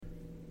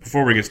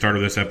Before we get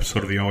started with this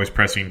episode of the Always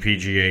Pressing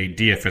PGA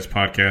DFS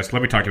podcast,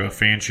 let me talk to you about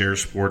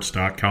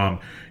fansharesports.com.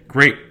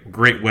 Great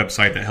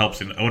website that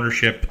helps in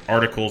ownership,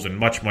 articles, and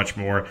much, much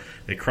more.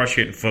 They crush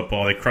it in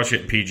football. They crush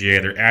it in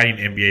PGA. They're adding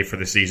NBA for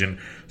the season.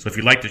 So if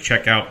you'd like to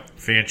check out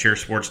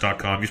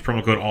fansharesports.com, use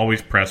promo code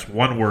ALWAYSPRESS,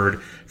 one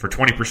word, for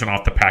 20%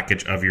 off the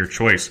package of your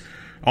choice.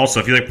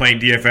 Also, if you like playing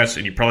DFS,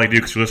 and you probably do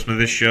because you listen to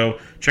this show,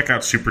 check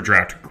out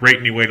SuperDraft.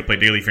 Great new way to play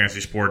daily fantasy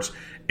sports.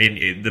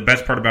 And the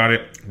best part about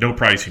it, no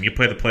pricing. You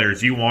play the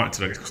players you want. It's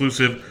an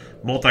exclusive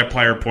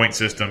multiplier point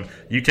system.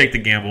 You take the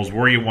gambles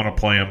where you want to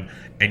play them,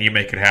 and you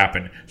make it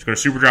happen. So go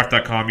to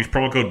superdraft.com. Use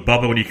promo code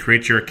Bubba when you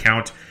create your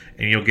account,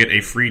 and you'll get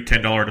a free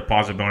 $10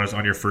 deposit bonus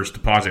on your first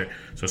deposit.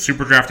 So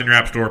SuperDraft in your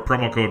app store,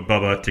 promo code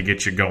Bubba to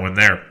get you going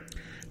there.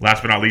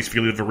 Last but not least, if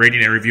you leave a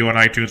rating and review on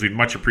iTunes, we'd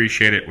much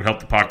appreciate it. It would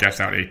help the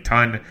podcast out a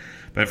ton.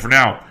 But for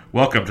now,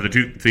 welcome to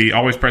the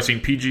Always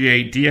Pressing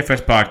PGA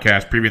DFS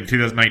podcast, previewing the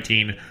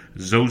 2019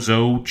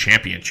 Zozo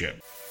Championship.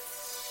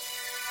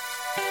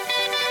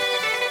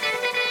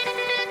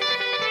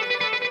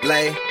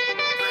 Lay.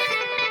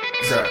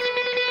 Sir.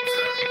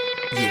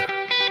 Yeah.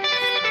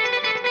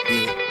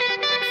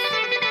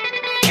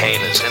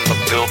 Kane is in the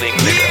building,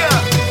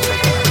 nigga.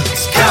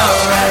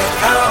 Alright,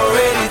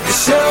 already the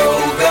show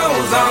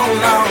goes on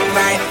all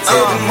night.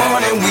 Till the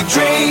morning we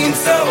dream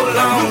so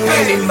long.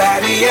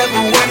 Anybody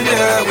ever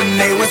wonder when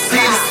they would see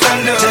the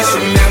sun? Just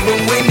remember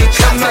when you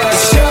come to the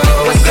show,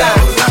 it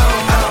goes on.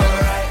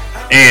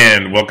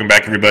 And welcome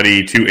back,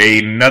 everybody, to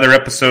another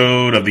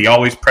episode of the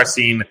Always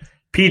Pressing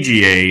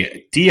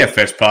PGA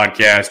DFS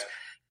podcast.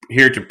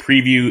 Here to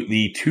preview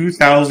the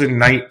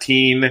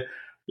 2019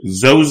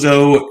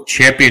 Zozo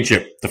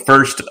Championship, the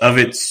first of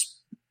its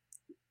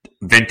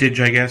vintage,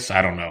 I guess.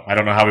 I don't know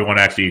how we want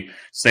to actually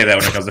say that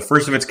when it comes. The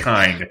first of its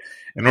kind.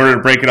 In order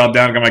to break it all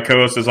down, I got my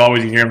co-host, as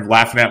always. You hear him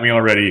laughing at me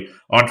already.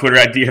 On Twitter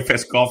at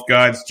DFS Golf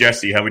Gods.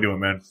 Jesse, how we doing,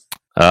 man?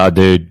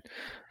 Dude,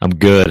 I'm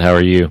good. How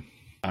are you?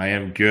 I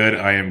am good.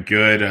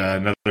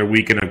 Another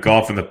weekend of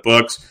golf in the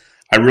books.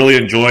 I really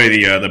enjoy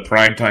the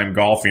primetime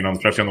golfing,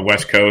 especially on the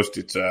West Coast.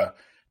 It's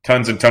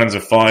tons and tons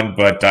of fun,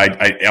 but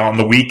I on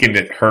the weekend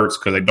it hurts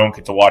because I don't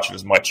get to watch it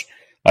as much.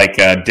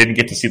 Didn't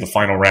get to see the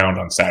final round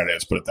on Saturday,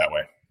 let's put it that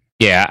way.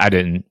 Yeah, I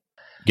didn't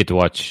get to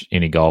watch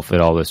any golf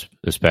at all this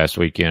past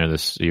weekend, or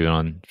even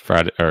on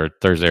Friday or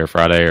Thursday or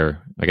Friday,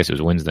 or I guess it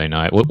was Wednesday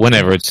night.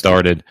 Whenever it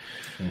started,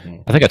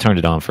 I think I turned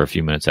it on for a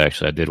few minutes.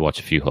 Actually, I did watch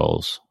a few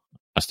holes.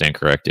 I stand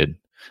corrected.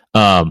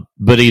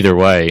 But either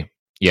way,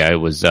 yeah, it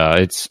was.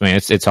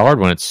 It's hard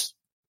when it's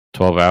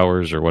 12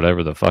 hours or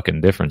whatever the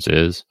fucking difference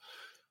is.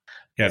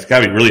 Yeah, it's got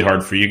to be really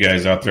hard for you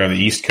guys out there on the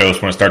East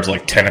Coast when it starts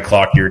like 10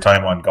 o'clock your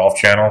time on Golf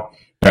Channel.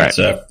 That's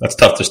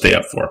tough to stay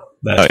up for.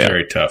 That's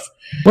very tough.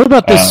 What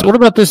about this? What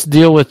about this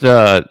deal with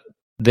them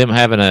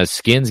having a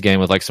skins game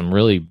with like some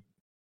really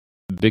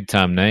big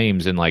time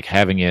names and like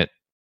having it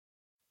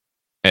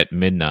at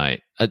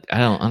midnight? I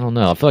don't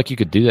know. I feel like you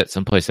could do that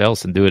someplace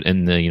else and do it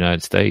in the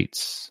United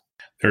States.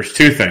 There's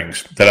two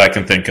things that I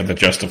can think of that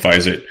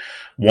justifies it.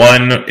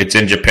 One, it's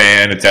in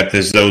Japan. It's at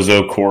this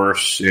Zozo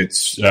course.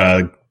 It's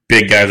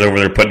big guys over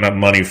there putting up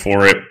money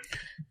for it.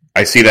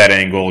 I see that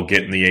angle,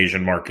 getting the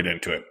Asian market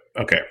into it.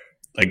 Okay,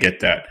 I get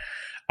that.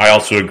 I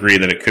also agree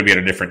that it could be at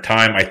a different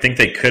time. I think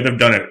they could have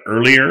done it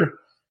earlier,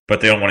 but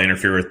they don't want to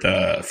interfere with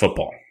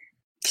football.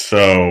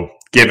 So,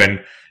 given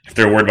if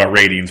they're worried about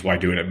ratings, why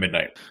do it at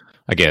midnight?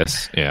 I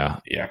guess, yeah.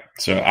 Yeah,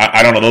 so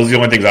I don't know. Those are the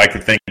only things I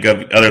could think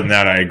of. Other than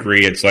that, I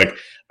agree. It's like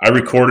I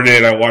recorded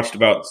it. I watched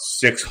about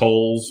 6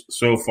 holes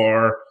so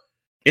far.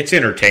 It's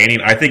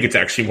entertaining. I think it's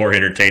actually more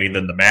entertaining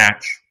than the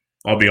match.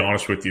 I'll be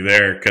honest with you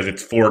there, because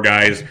it's 4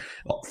 guys,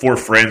 4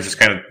 friends just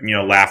kind of,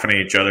 laughing at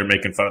each other,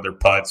 making fun of their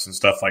putts and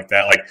stuff like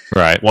that.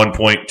 Like, one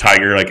point,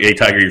 Tiger, like, hey,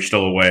 Tiger, you're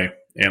still away.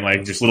 And,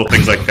 like, just little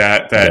things like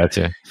that,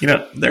 gotcha.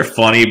 They're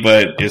funny,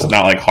 but it's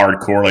not, like,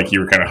 hardcore like you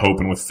were kind of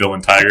hoping with Phil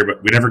and Tiger,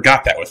 but we never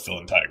got that with Phil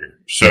and Tiger.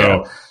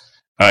 So,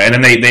 and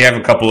then they have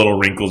a couple little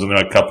wrinkles, and then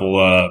a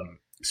couple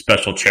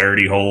special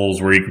charity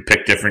holes where you can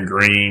pick different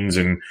greens,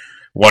 and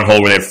one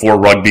hole where they have 4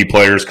 rugby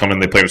players come in,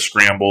 they play a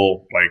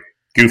scramble, like,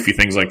 goofy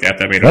things like that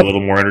made it a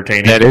little more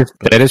entertaining.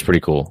 That is pretty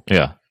cool.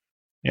 Yeah.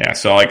 Yeah.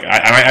 So like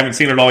I haven't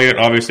seen it all yet.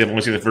 Obviously, I've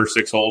only seen the first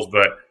 6 holes,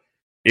 but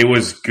it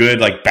was good,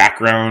 like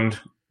background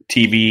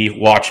TV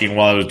watching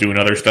while I was doing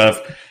other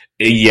stuff.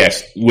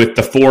 Yes, with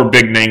the 4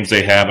 big names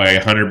they have, I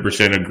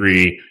 100%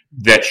 agree.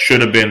 That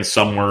should have been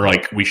somewhere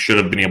like we should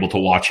have been able to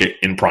watch it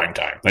in prime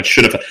time. That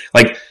should have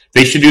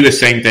they should do the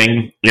same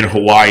thing in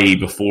Hawaii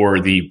before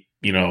the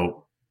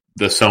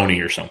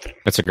Sony or something.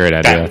 That's a great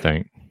idea, I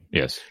think.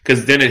 Yes.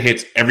 Because then it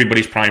hits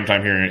everybody's prime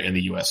time here in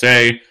the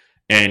USA,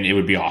 and it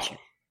would be awesome.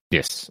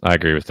 Yes, I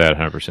agree with that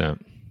 100%.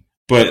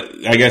 But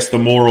I guess the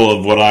moral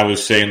of what I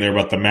was saying there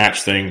about the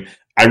match thing,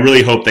 I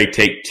really hope they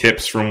take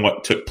tips from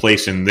what took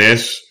place in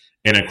this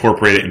and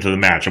incorporate it into the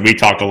match. And we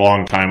talked a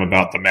long time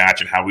about the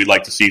match and how we'd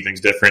like to see things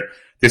different.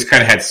 This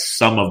kind of had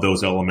some of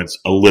those elements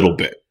a little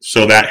bit.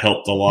 So that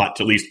helped a lot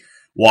to at least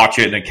watch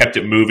it, and they kept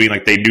it moving.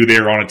 Like they knew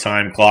they were on a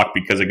time clock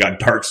because it got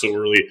dark so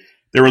early.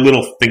 there were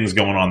little things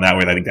going on that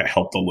way that I think that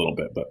helped a little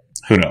bit, but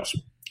who knows.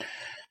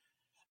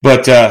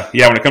 But,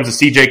 when it comes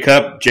to CJ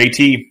Cup,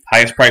 JT,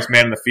 highest priced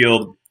man in the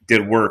field,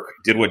 did work,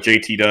 did what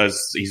JT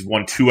does. He's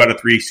won 2 out of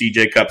 3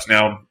 CJ Cups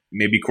now.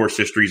 Maybe course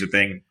history is a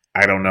thing.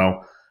 I don't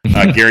know.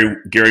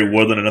 Gary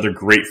Woodland, another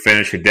great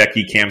finish.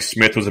 Hideki, Cam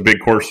Smith was a big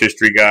course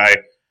history guy.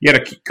 He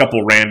had a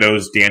couple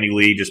randos. Danny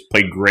Lee just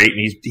played great, and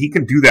he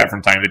can do that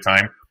from time to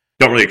time.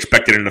 Don't really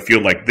expect it in a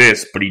field like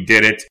this, but he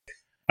did it.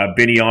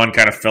 Binion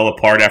kind of fell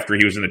apart after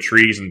he was in the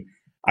trees, and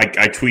I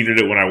tweeted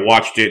it when I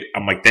watched it.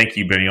 I'm like, thank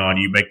you, Binion.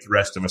 You make the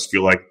rest of us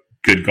feel like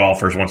good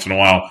golfers once in a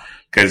while,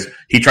 because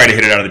he tried to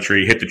hit it out of the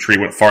tree, hit the tree,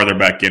 went farther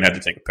back in, had to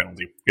take a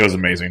penalty. It was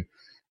amazing.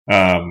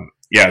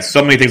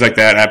 So many things like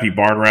that. Happy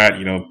Barnrat,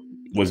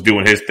 was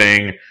doing his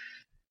thing.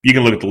 You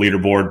can look at the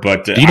leaderboard,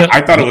 but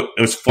I thought it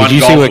was fun. Did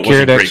you golf. see what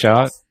Kiradek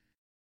shot?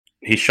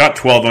 He shot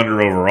 12 under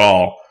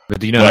overall. But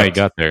do you know how he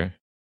got there?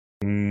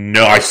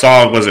 No, I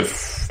saw,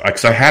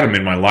 because I had him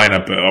in my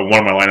lineup,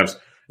 one of my lineups.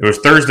 It was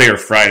Thursday or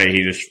Friday.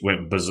 He just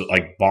went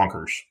like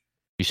bonkers.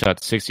 He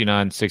shot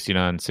 69,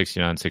 69,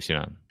 69,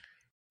 69.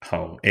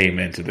 Oh,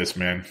 amen to this,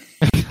 man.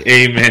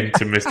 Amen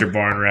to Mr.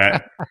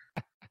 Barnrat.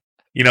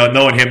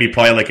 Knowing him, he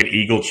probably like an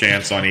eagle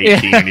chance on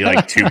 18, and he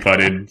like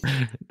 2-putted.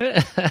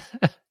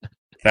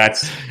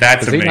 That's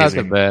amazing. He's not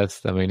the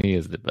best. I mean, he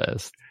is the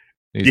best.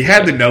 You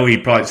had to know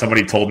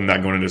somebody told him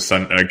that going into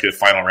the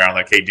final round,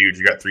 like, hey, dude,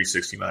 you got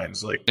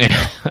 369s. Like,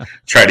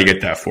 try to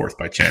get that fourth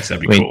by chance.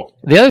 That'd be cool.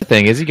 The other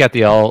thing is he got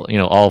the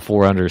all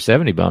 4 under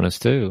 70 bonus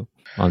too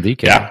on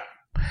DK. Yeah.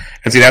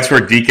 And see, that's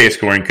where DK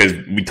scoring, because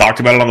we talked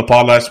about it on the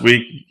pod last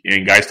week,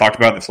 and guys talked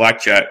about it in the Slack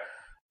chat.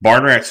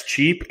 Barnrat's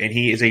cheap, and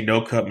he is a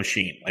no-cut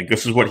machine. Like,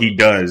 this is what he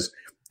does.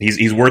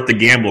 He's worth the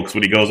gamble, because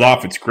when he goes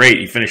off, it's great.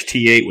 He finished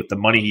T8 with the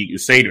money he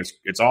saved.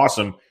 It's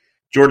awesome.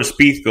 Jordan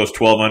Spieth goes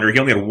 12 under. He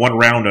only had 1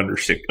 round under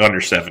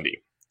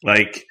 70.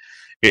 Like,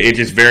 it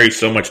just varies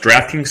so much.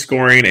 DraftKings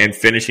scoring and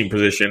finishing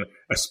position,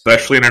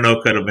 especially in a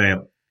no-cut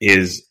event,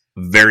 is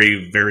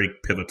very, very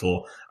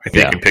pivotal, I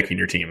think, in picking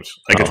your teams.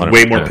 Like, it's 100%.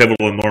 Way more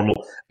pivotal than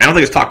normal. I don't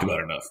think it's talked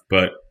about enough,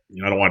 but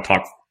I don't want to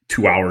talk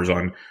 2 hours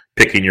on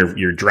picking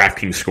your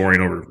DraftKings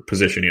scoring over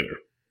position either.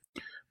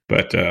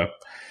 But,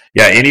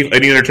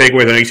 any other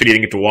takeaways? I know you said you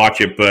didn't get to watch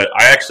it, but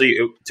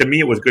to me,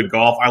 it was good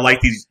golf. I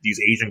like these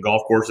Asian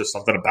golf courses,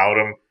 something about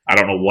them. I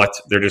don't know what.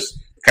 They're just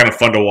kind of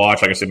fun to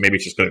watch. Like I said, maybe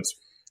it's just because it's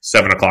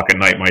 7 o'clock at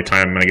night my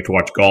time, and I get to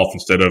watch golf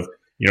instead of,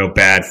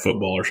 bad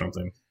football or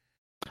something.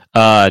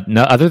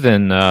 No, other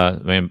than,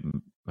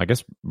 I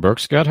guess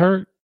Brooks got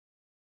hurt.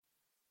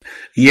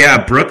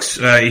 Yeah, Brooks,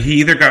 he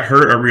either got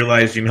hurt or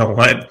realized, you know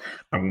what,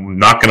 I'm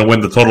not going to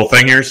win the total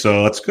thing here,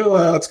 so let's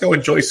go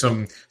enjoy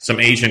some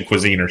Asian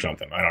cuisine or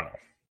something. I don't know.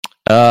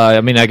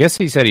 I guess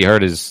he said he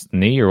hurt his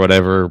knee or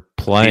whatever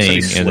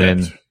playing,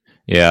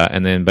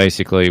 and then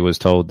basically was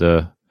told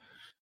to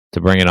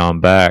bring it on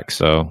back.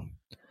 So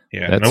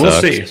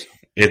we'll see.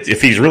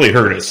 If he's really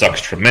hurt, it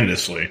sucks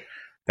tremendously.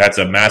 That's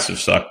a massive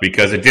suck,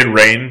 because it did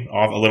rain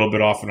a little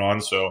bit off and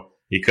on, so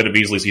he could have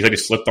easily. He said he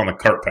slipped on the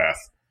cart path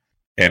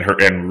and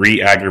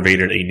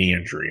re-aggravated a knee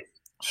injury.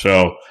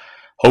 So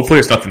hopefully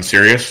it's nothing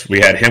serious. We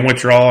had him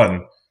withdraw,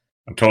 and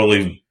I'm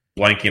totally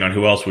blanking on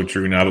who else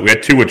withdrew now, but we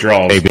had 2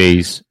 withdrawals.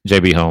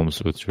 JB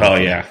Holmes withdrew. Oh,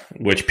 yeah,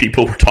 which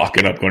people were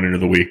talking up going into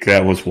the week.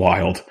 That was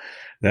wild.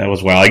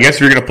 I guess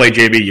if you're going to play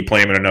JB, you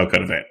play him in a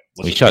no-cut event.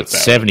 He shot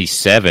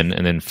 77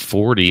 and then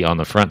 40 on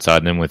the front side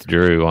and then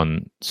withdrew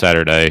on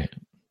Saturday.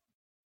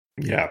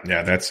 Yeah,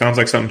 that sounds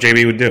like something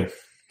JB would do.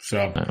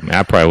 So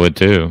I probably would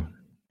too.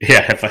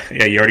 Yeah,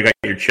 you already got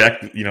your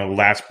check.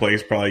 Last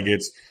place probably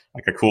gets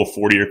like a cool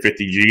 40 or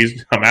 50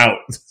 G's. I'm out.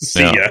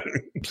 See ya.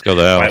 Let's go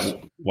to the house.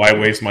 Why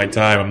waste my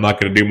time? I'm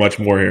not going to do much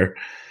more here.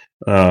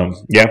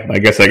 I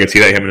guess I could see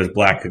that, him in his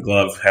black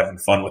glove, having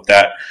fun with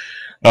that.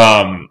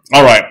 All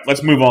right,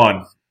 let's move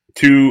on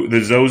to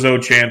the Zozo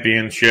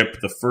Championship,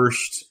 the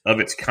first of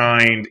its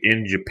kind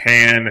in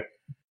Japan.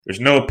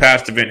 There's no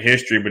past event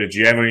history, but did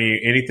you have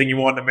anything you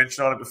wanted to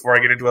mention on it before I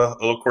get into a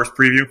little course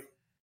preview?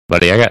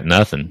 Buddy, I got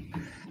nothing.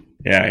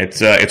 Yeah,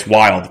 it's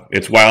wild.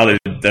 It's wild.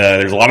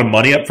 There's a lot of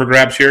money up for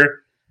grabs here.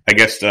 I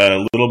guess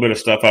a little bit of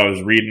stuff I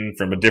was reading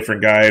from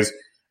different guys.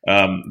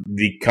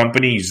 The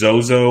company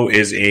Zozo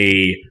is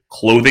a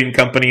clothing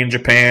company in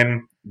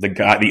Japan.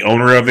 The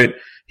owner of it,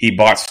 he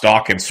bought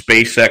stock in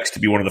SpaceX to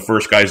be one of the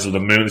first guys to the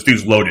moon. This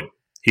dude's loaded.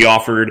 He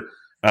offered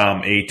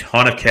a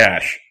ton of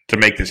cash to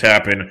make this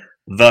happen.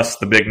 Thus,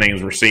 the big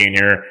names we're seeing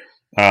here.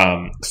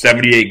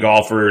 78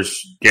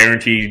 golfers,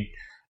 guaranteed.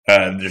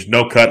 There's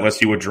no cut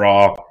unless you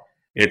withdraw.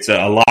 It's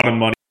a lot of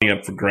money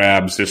up for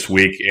grabs this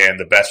week, and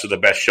the best of the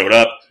best showed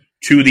up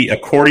to the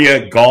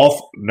Accordia Golf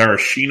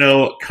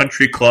Narashino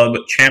Country Club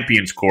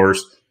Champions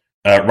course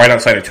right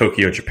outside of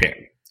Tokyo, Japan.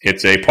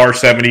 It's a par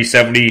 70,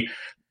 a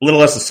little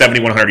less than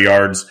 7,100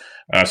 yards,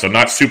 so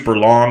not super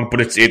long,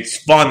 but it's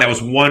fun. That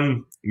was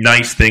one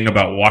nice thing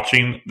about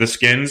watching the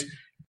skins.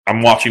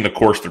 I'm watching the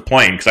course they're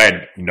playing because I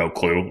had no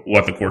clue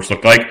what the course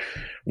looked like.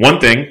 One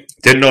thing,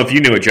 didn't know if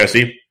you knew it,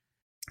 Jesse.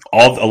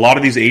 A lot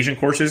of these Asian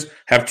courses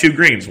have 2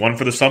 greens, one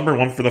for the summer,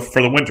 one for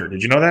the winter.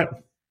 Did you know that?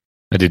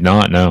 I did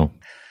not know.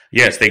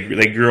 Yes, they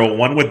grow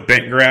one with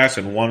bent grass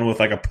and one with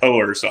like a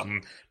poa or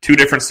something. 2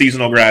 different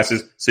seasonal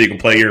grasses so you can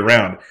play year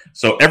round.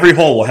 So every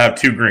hole will have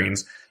 2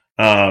 greens.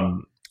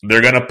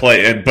 They're going to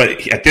play,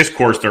 but at this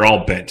course they're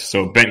all bent.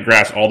 So bent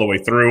grass all the way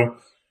through.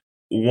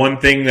 One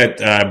thing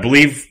that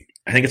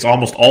I think it's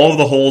almost all of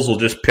the holes will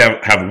just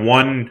have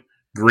 1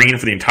 green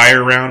for the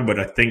entire round, but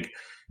I think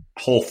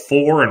hole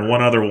 4 and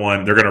one other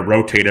one, they're going to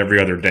rotate every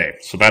other day.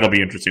 So that'll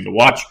be interesting to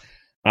watch.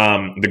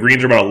 The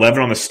greens are about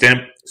 11 on the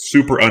stimp,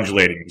 super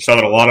undulating. You saw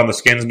that a lot on the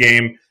Skins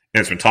game, and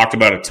it's been talked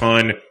about a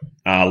ton.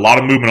 A lot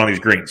of movement on these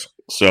greens.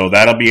 So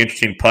that'll be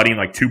interesting. Putting,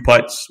 like 2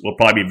 putts, will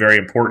probably be very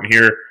important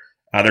here.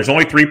 There's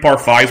only 3 par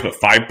 5s, but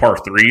 5 par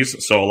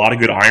 3s, so a lot of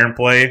good iron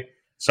play.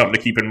 Something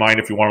to keep in mind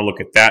if you want to look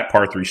at that.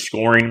 Par 3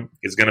 scoring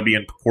is going to be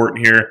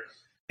important here.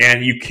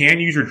 And you can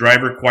use your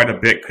driver quite a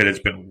bit because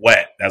it's been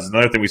wet. That's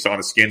another thing we saw in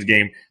the Skins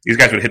game. These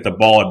guys would hit the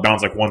ball and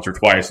bounce like once or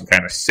twice and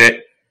kind of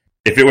sit.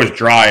 If it was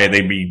dry,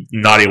 they'd be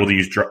not able to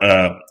use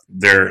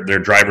their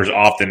drivers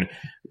often.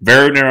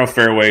 Very narrow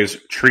fairways,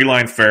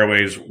 tree-lined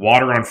fairways,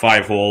 water on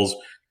 5 holes.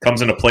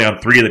 Comes into play on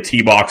 3 of the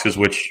tee boxes,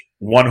 which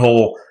one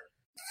hole,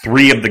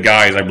 3 of the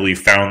guys, I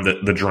believe, found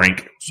the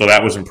drink. So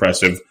that was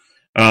impressive.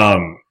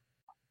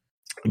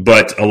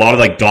 But a lot of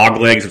like dog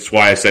legs. That's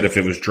why I said if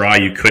it was dry,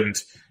 you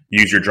couldn't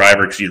use your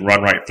driver because you'd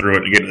run right through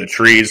it and get into the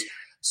trees.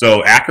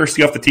 So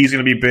accuracy off the tee is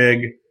going to be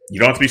big. You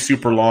don't have to be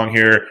super long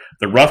here.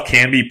 The rough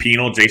can be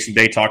penal. Jason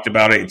Day talked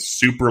about it. It's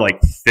super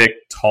like thick,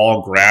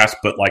 tall grass,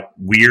 but like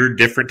weird,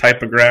 different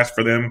type of grass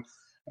for them.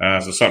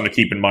 So something to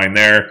keep in mind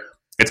there.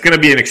 It's going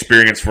to be an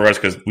experience for us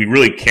because we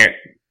really can't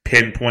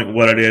pinpoint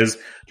what it is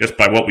just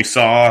by what we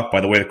saw,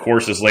 by the way the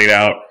course is laid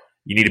out.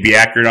 You need to be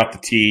accurate off the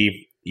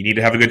tee. You need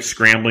to have a good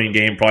scrambling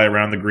game probably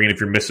around the green if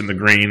you're missing the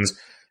greens.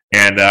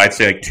 And I'd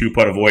say like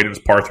 2-putt avoidance,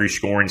 par 3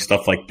 scoring,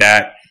 stuff like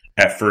that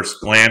at first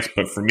glance.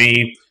 But for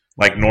me,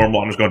 like normal,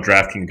 I'm just going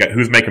DraftKings.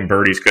 Who's making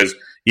birdies? Because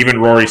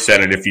even Rory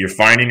said it. If you're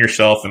finding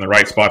yourself in the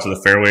right spots of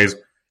the fairways,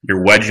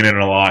 you're wedging in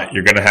a lot.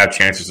 You're going to have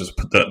chances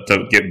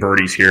to get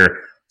birdies here.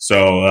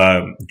 So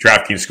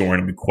DraftKings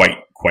scoring will be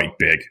quite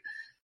big.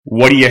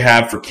 What do you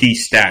have for key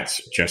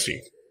stats,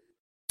 Jesse?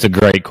 It's a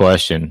great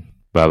question,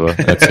 Bubba.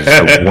 That's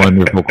a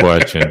wonderful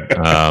question.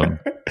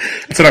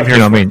 That's what I'm here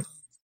for. I mean,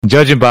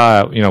 judging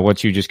by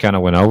what you just kind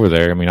of went over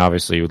there, I mean,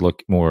 obviously you would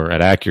look more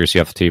at accuracy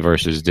off the tee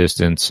versus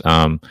distance.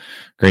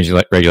 Greens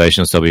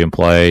regulation will still be in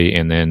play,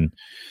 and then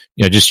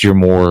just your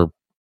more.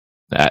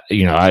 I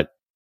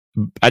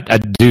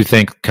do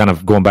think, kind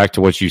of going back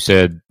to what you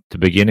said at the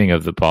beginning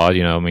of the pod.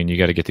 I mean, you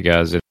got to get the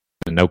guys at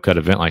a no cut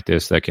event like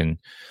this that can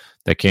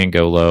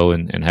go low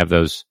and have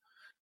those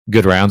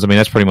good rounds. I mean,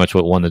 that's pretty much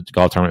what won the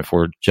golf tournament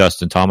for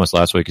Justin Thomas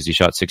last week, because he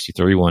shot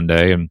 63 one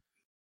day, and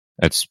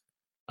that's.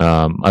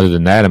 Other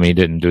than that, I mean, he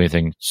didn't do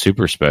anything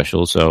super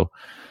special. So,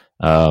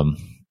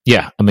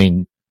 yeah, I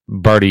mean,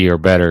 birdie or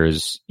better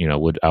is,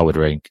 I would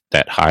rank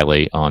that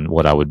highly on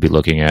what I would be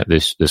looking at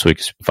this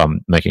week if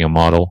I'm making a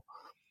model.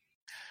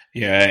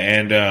 Yeah,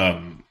 and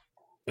a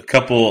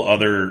couple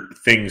other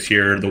things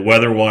here. The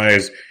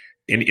weather-wise,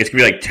 it's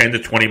going to be like 10 to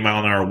 20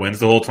 mile an hour winds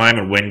the whole time,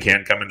 and wind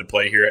can come into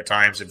play here at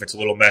times if it's a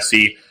little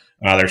messy.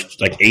 There's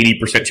like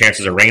 80%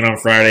 chances of rain on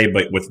Friday,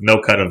 but with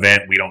no cut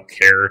event, we don't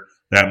care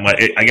that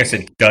much. I guess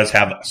it does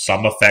have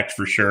some effect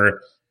for sure,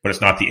 but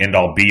it's not the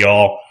end-all,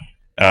 be-all.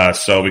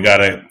 So we got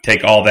to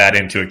take all that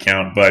into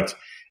account, but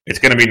it's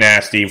going to be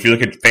nasty. If you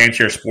look at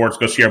Fanshare Sports,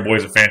 go see our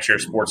boys at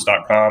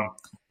fansharesports.com.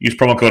 Use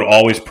promo code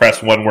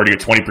ALWAYSPRESS1 to get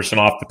 20%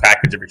 off the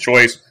package of your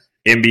choice.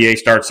 NBA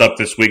starts up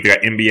this week. They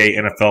got NBA,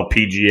 NFL,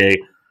 PGA. A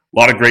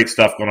lot of great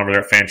stuff going over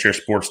there at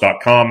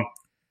fansharesports.com.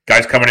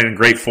 Guys coming in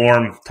great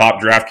form.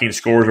 Top DraftKings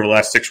scores over the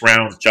last 6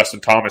 rounds. Justin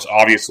Thomas,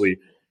 obviously.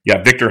 You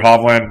got Victor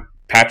Hovland,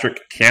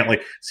 Patrick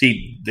Cantley.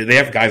 See, they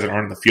have guys that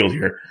aren't in the field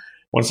here.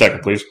 1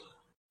 second, please.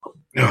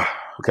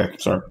 Okay,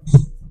 sorry.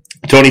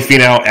 Tony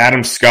Finau,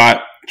 Adam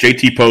Scott,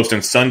 JT Post,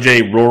 and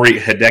Sanjay, Rory,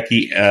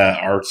 Hideki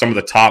are some of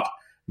the top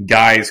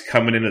guys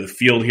coming into the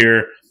field here.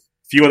 A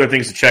few other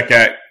things to check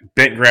at.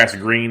 Bent grass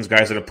greens,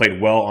 guys that have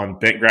played well on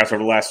bent grass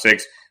over the last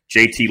 6.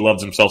 JT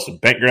loves himself some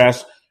bent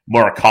grass.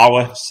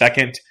 Morikawa,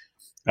 second.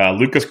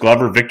 Lucas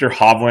Glover, Victor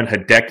Hovland,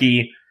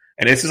 Hideki.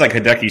 And this is like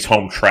Hideki's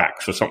home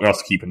track, so something else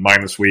to keep in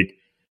mind this week.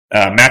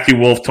 Matthew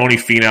Wolff, Tony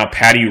Finau,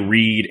 Patty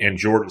Reed, and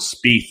Jordan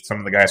Spieth, some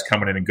of the guys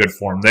coming in good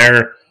form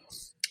there.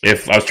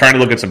 If I was trying to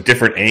look at some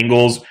different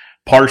angles,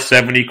 par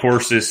 70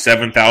 courses,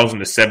 7,000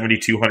 to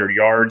 7,200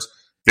 yards.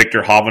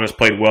 Victor Hovland has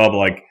played well,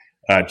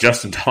 but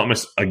Justin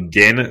Thomas,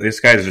 again, this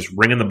guy is just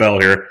ringing the bell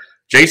here.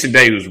 Jason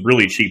Day, who's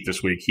really cheap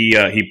this week, he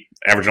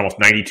averaged almost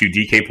 92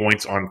 DK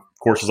points on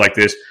courses like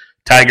this.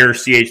 Tiger,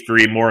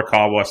 CH3,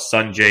 Morikawa,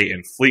 Sanjay,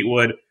 and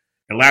Fleetwood.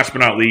 And last but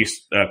not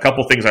least, a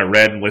couple things I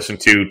read and listened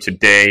to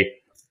today.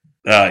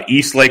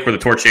 East Lake, where the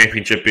Tour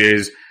Championship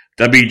is,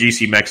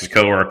 WGC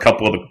Mexico are a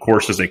couple of the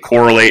courses they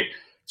correlate.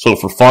 So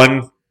for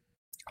fun,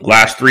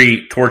 last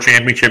 3 Tour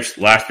Championships,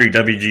 last 3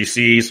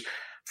 WGCs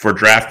for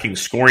DraftKings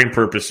scoring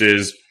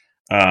purposes.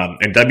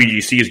 And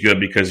WGC is good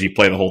because you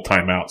play the whole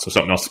time out. So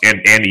something else,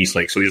 and East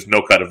Lake. So there's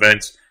no cut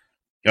events.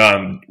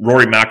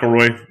 Rory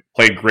McIlroy,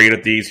 played great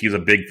at these. He's a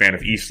big fan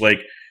of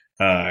Eastlake.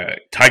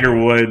 Tiger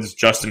Woods,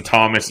 Justin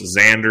Thomas,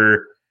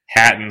 Xander,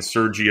 Hatton,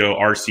 Sergio,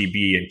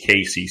 RCB, and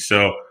Casey.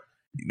 So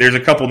there's a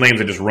couple names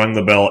that just rung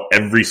the bell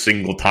every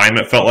single time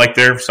it felt like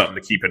there. Something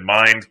to keep in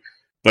mind.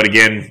 But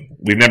again,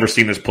 we've never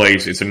seen this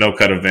place. It's a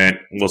no-cut event.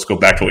 Let's go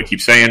back to what we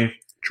keep saying,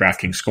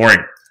 DraftKings scoring.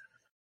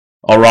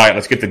 All right,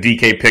 let's get the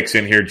DK picks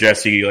in here,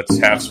 Jesse. Let's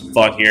have some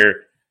fun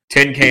here.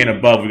 10K and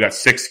above, we got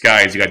 6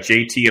 guys. You got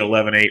JT at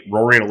 11.8,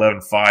 Rory at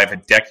 11.5,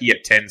 Hideki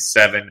at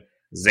 10.7,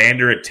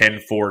 Xander at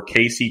 10.4,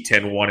 Casey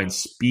 10.1, and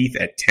Spieth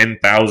at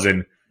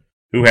 10,000.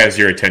 Who has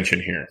your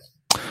attention here?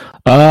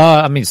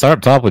 I mean, start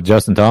up top with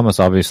Justin Thomas,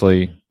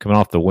 obviously, coming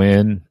off the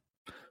win.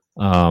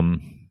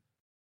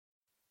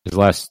 His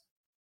last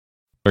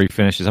 3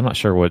 finishes, I'm not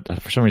sure what,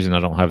 for some reason I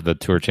don't have the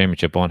Tour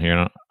Championship on here.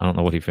 I don't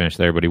know what he finished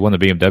there, but he won the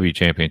BMW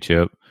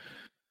Championship.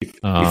 He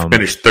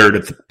finished 3rd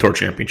at the Tour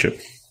Championship.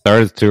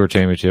 3rd at the Tour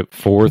Championship,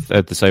 4th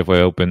at the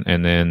Safeway Open,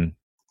 and then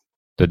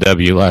the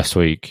W last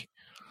week.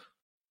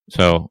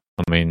 So,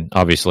 I mean,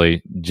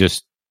 obviously,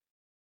 just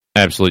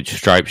absolute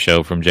stripe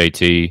show from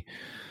JT.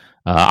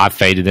 I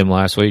faded him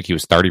last week. He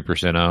was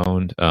 30%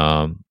 owned.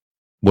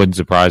 Wouldn't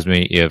surprise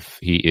me if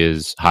he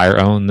is higher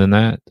owned than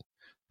that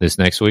this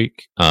next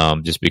week,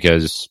 just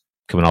because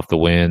coming off the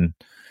win.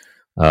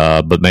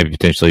 But maybe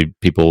potentially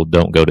people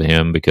don't go to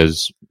him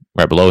because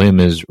right below him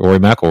is Rory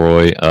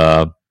McIlroy.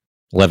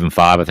 11.5,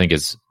 I think,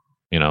 is,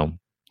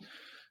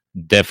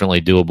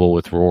 definitely doable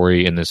with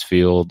Rory in this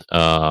field.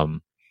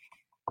 And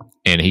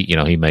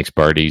he makes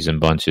birdies in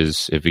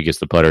bunches if he gets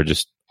the putter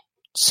just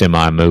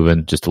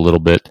semi-moving just a little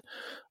bit.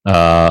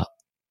 Other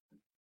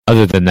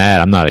than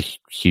that, I'm not a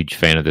huge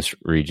fan of this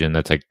region.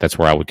 That's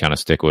where I would kind of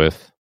stick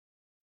with.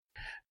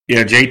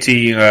 Yeah,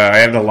 JT, I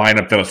have the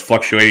lineup that was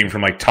fluctuating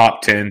from like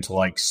top 10 to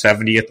like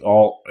 70th.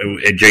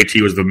 And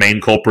JT was the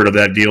main culprit of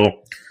that deal.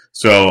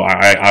 So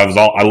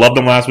I loved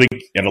him last week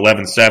at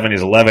 11.7.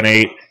 He's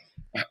 11.8.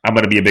 I'm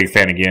going to be a big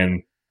fan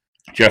again,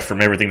 just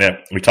from everything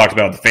that we talked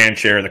about, the fan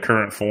share, the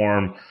current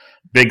form.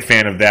 Big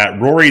fan of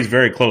that. Rory's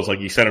very close, like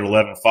you said, at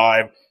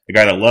 11.5. The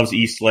guy that loves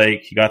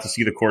Eastlake. He got to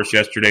see the course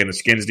yesterday in the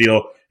Skins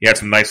deal. He had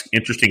some nice,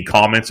 interesting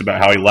comments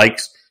about how he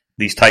likes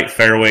these tight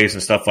fairways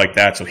and stuff like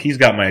that. So he's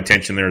got my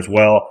attention there as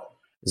well.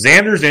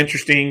 Xander's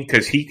interesting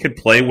because he could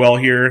play well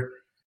here.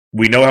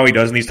 We know how he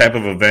does in these type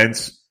of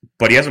events,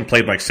 but he hasn't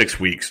played in like 6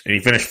 weeks. And he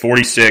finished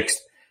 46th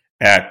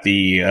at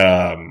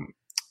the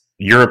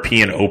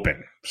European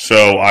Open.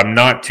 So I'm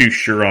not too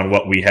sure on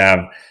what we have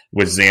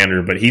with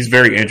Xander, but he's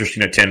very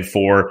interesting at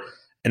 10.4.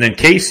 And then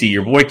Casey,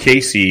 your boy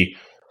Casey,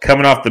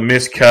 coming off the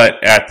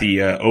miscut at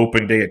the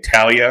Open Day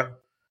Italia,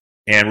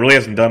 and really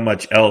hasn't done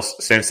much else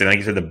since then. Like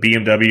you said, the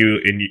BMW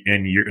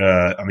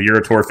on the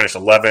Euro Tour finished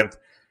 11th.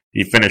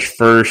 He finished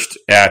 1st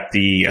at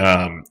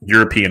the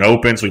European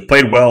Open, so he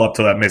played well up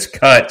to that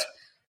miscut.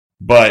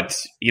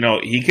 But,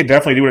 he could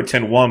definitely do it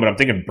at 10.1, but I'm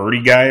thinking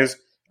birdie guys.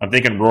 I'm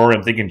thinking Rory.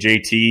 I'm thinking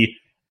JT.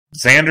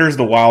 Xander's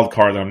the wild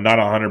card that I'm not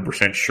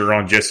 100% sure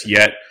on just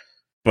yet.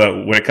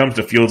 But when it comes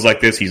to fields like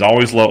this, he's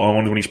always low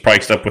owned when he's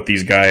priced up with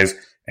these guys,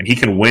 and he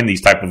can win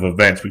these type of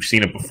events. We've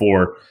seen it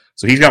before.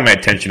 So he's got my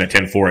attention at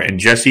 10.4. And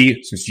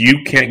Jesse, since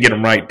you can't get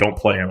him right, don't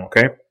play him,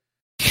 okay?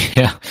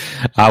 Yeah,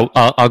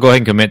 I'll go ahead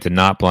and commit to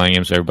not playing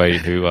him. So everybody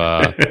who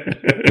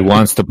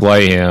wants to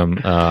play him,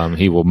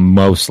 he will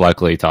most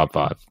likely top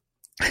 5.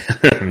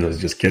 I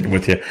was just kidding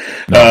with you.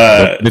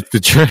 No, it's the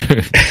truth.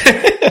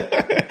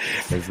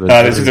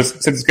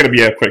 Since it's going to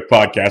be a quick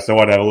podcast, I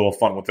want to have a little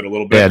fun with it a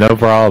little bit. Yeah, no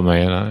problem,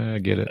 man. I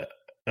get it.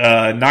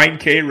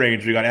 9K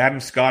range. We got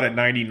Adam Scott at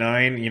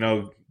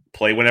 99.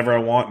 Play whenever I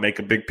want, make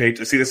a big page.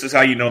 See, this is how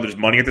you know there's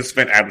money at this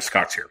event. Adam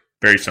Scott's here.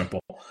 Very simple.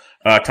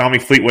 Tommy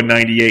Fleetwood,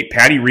 98.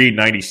 Patty Reed,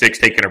 96,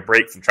 taking a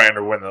break from trying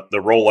to win the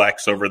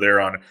Rolex over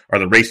there or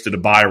the Race to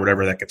Dubai or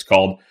whatever that gets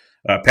called.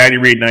 Patty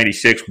Reed,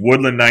 96.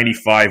 Woodland,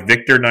 95.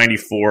 Victor,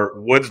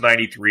 94. Woods,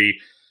 93.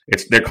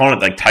 They're calling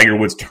it like Tiger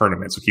Woods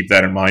tournament, so keep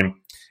that in mind,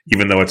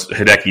 even though it's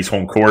Hideki's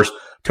home course.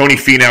 Tony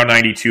Finau,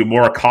 92.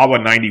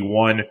 Morikawa,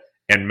 91.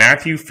 And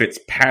Matthew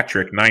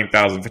Fitzpatrick,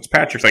 9,000.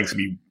 Fitzpatrick's going to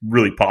be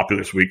really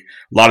popular this week.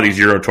 A lot of these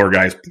Euro Tour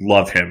guys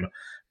love him.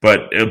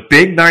 But a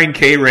big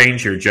 9K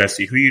range here,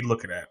 Jesse. Who are you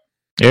looking at?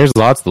 There's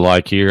lots to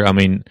like here. I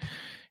mean,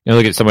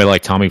 look at somebody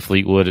like Tommy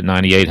Fleetwood at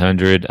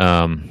 9,800.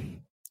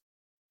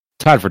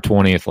 Tied for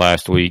 20th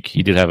last week.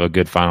 He did have a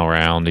good final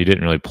round. He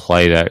didn't really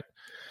play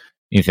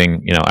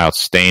anything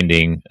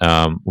outstanding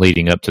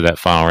leading up to that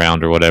final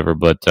round or whatever.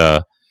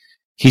 But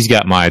he's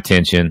got my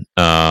attention.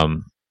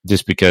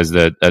 Just because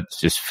I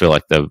just feel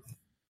like the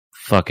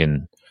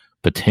fucking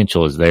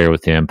potential is there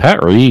with him.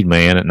 Pat Reed,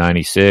 man, at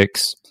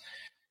 96.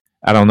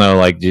 I don't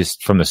know,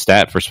 just from the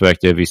stat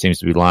perspective, he seems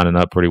to be lining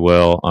up pretty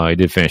well. He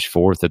did finish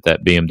 4th at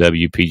that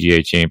BMW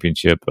PGA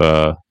Championship.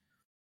 And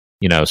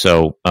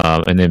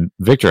then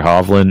Victor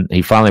Hovland,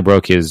 he finally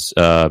broke his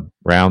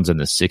rounds in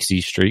the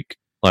 60 streak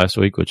last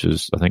week, which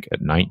was, I think,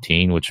 at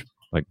 19, which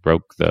is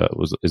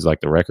the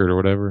record or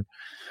whatever.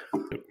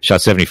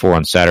 Shot 74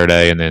 on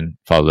Saturday and then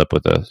followed up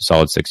with a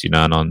solid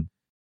 69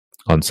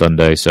 on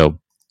Sunday. So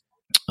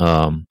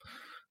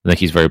I think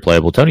he's very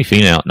playable. Tony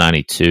Finau at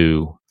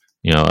 92,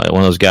 one of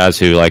those guys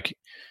who, like,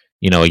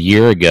 a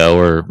year ago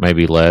or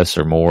maybe less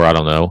or more, I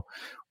don't know,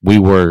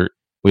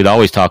 we'd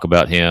always talk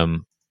about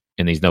him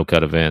in these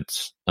no-cut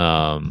events.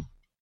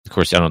 Of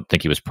course, I don't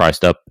think he was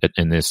priced up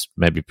in this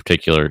maybe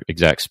particular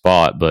exact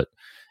spot, but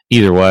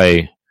either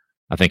way,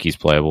 I think he's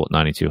playable at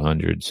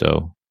 9,200.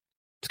 So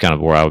it's kind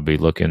of where I would be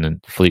looking.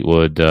 And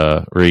Fleetwood,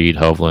 Reed,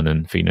 Hovland,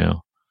 and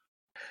Finau.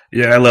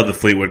 Yeah, I love the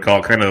Fleetwood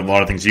call. Kind of a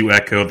lot of things you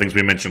echo, things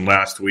we mentioned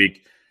last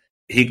week.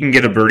 He can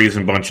get a birdies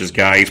and bunches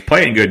guy. He's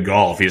playing good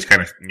golf. He just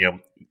kind of,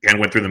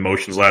 went through the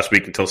motions last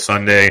week until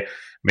Sunday.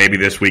 Maybe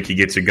this week he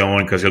gets it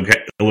going because he'll get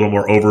a little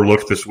more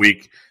overlooked this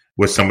week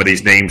with some of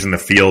these names in the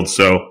field.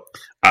 So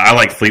I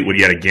like Fleetwood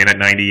yet again at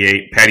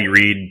 98. Patty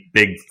Reed,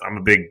 I'm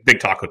a big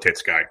taco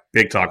tits guy.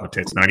 Big taco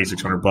tits,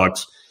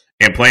 $9,600,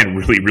 and playing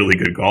really, really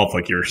good golf,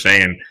 like you were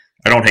saying.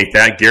 I don't hate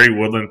that. Gary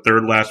Woodland,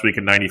 third last week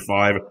at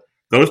 95.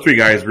 Those three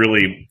guys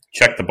really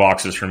check the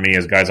boxes for me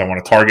as guys I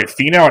want to target.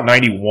 Finau at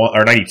 91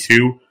 or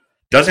 92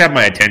 does have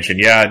my attention.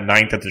 Yeah,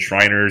 9th at the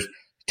Shriners,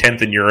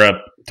 10th in Europe.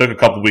 Took a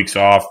couple weeks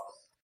off.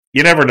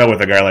 You never know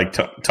with a guy like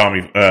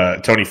Tony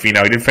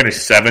Finau. He did finish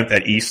 7th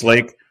at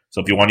Eastlake.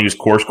 So if you want to use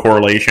course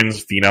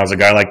correlations, Finau's a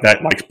guy like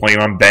that, likes playing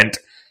on bent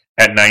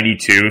at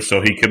 92.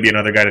 So he could be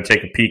another guy to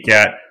take a peek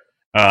at.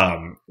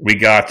 We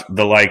got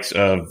the likes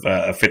of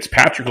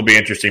Fitzpatrick will be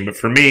interesting. But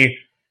for me,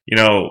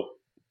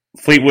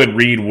 Fleetwood,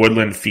 Reed,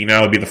 Woodland,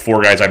 Finau would be the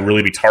four guys I'd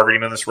really be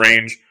targeting in this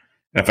range.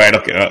 And if I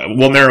had,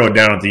 we'll narrow it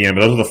down at the end,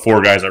 but those are the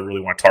four guys I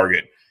really want to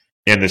target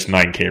in this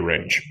 9K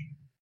range.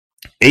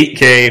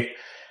 8K,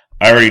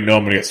 I already know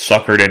I'm going to get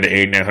suckered into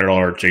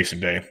 $8,900 Jason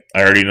Day.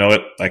 I already know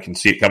it. I can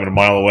see it coming a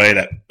mile away.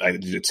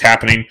 It's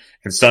happening.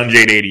 And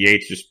Sunjay at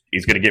 88,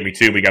 he's going to get me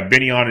too. We got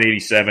Binion at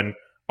 87,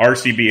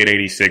 RCB at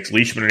 86,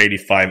 Leishman at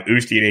 85,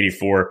 Usti at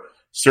 84,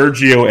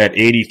 Sergio at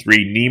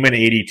 83, Neiman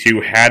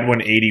 82,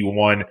 Hadwin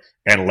 81,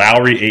 and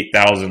Lowry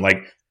 8,000.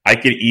 Like, I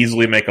could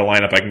easily make a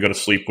lineup I can go to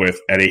sleep with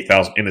at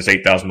 8,000 in this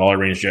 $8,000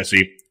 range.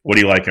 Jesse, what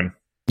do you like him?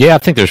 Yeah, I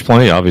think there's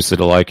plenty, obviously,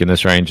 to like in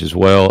this range as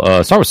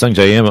well. Start with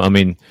Sungjae M. I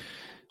mean,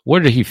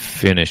 where did he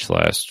finish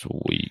last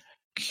week?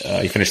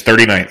 He finished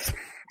 39th. It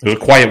was a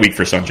quiet week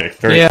for Sungjae.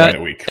 Very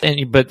quiet week.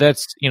 But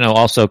that's,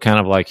 also kind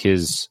of like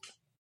his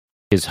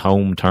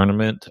home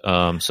tournament.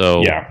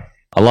 So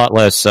a lot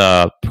less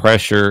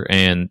pressure,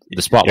 and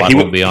the spotlight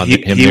won't be on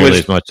him nearly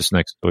as much this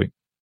next week.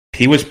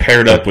 He was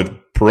paired up with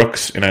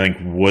Brooks and I think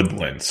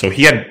Woodland. So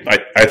he had,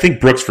 I think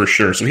Brooks for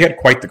sure. So he had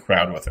quite the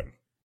crowd with him.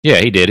 Yeah,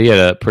 he did. He had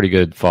a pretty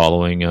good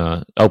following.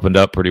 Opened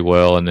up pretty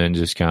well, and then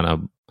just kind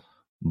of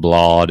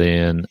blawed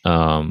in.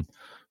 But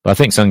I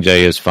think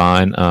Sungjae is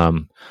fine.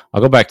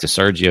 I'll go back to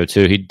Sergio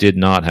too. He did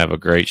not have a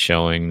great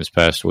showing this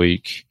past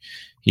week.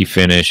 He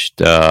finished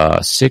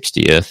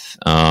 60th.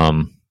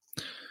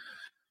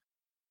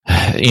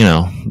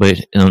 But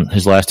in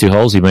his last two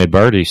holes, he made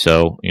birdie.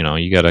 So,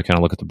 you got to kind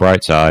of look at the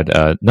bright side.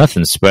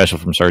 Nothing special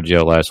from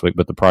Sergio last week,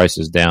 but the price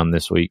is down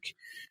this week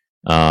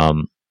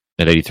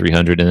at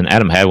 8,300. And then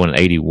Adam Hadwin at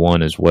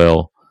 81 as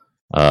well.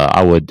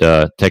 I would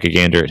take a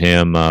gander at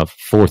him.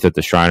 4th at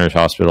the Shriners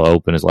Hospital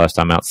Open his last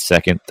time out.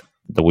 2nd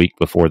the week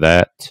before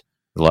that.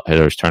 The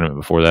Headers tournament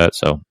before that.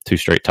 So 2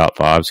 straight top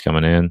 5s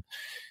coming in.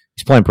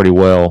 He's playing pretty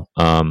well.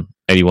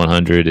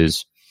 8,100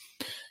 is,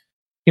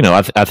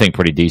 I think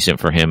pretty decent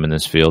for him in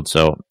this field.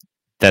 So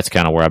that's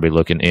kind of where I'd be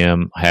looking.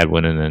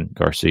 Hadwin, and then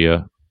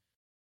Garcia.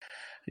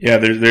 Yeah,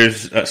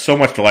 there's so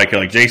much to like.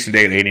 Like Jason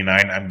Day at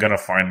 89, I'm going to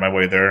find my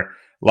way there.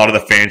 A lot of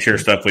the fan share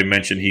stuff we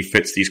mentioned, he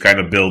fits these kind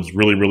of builds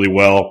really, really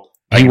well.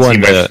 He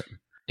won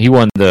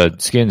the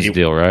Skins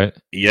deal, right?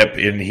 Yep,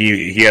 and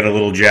he had a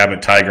little jab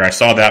at Tiger. I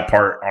saw that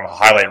part on a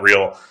highlight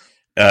reel.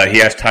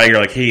 He asked Tiger,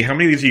 like, hey, how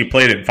many of these have you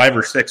played in? 5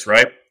 or 6,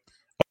 right?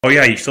 Oh,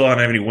 yeah, you still don't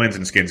have any wins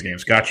in Skins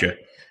games. Gotcha.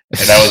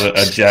 And that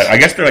was a jab. I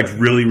guess they're like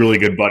really, really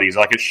good buddies.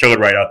 Like, it showed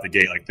right out the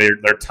gate. Like, they're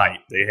tight.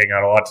 They hang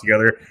out a lot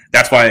together.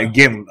 That's why,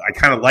 again, I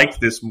kind of liked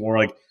this more.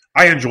 Like,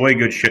 I enjoy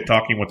good shit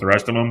talking with the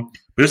rest of them,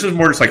 but this is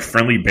more just like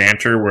friendly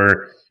banter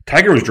where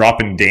Tiger was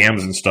dropping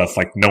dams and stuff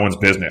like no one's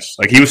business.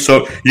 Like, he was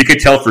you could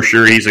tell for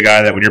sure he's a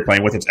guy that when you're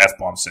playing with, it's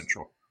F-bomb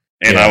central.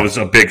 And I was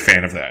a big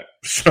fan of that.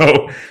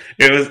 So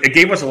it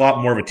gave us a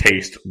lot more of a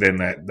taste than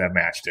that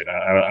match did.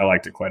 I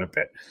liked it quite a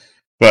bit.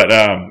 But,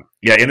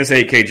 in this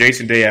 8K,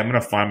 Jason Day, I'm going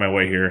to find my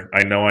way here.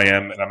 I know I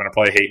am, and I'm going to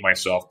probably hate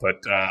myself.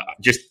 But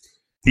just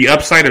the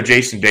upside of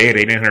Jason Day at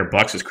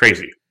 $8,900 is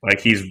crazy. Like,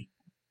 he's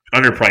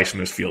underpriced in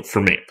this field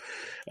for me.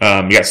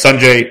 You got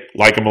Sunjay,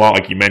 like him a lot,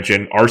 like you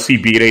mentioned.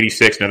 RCB at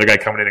 86, another guy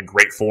coming in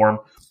great form.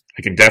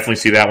 I can definitely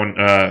see that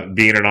one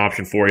being an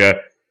option for you.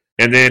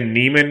 And then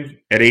Neiman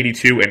at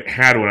 82 and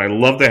Hadwin. I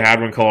love the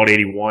Hadwin call at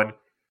 81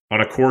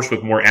 on a course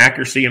with more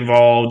accuracy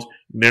involved,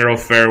 narrow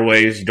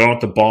fairways. You don't have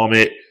to bomb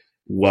it.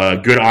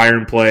 Good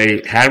iron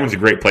play. Hadwin's a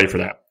great play for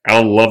that.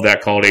 I love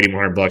that call at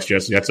 $8,100,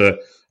 Jesse. That's a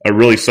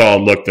really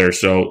solid look there.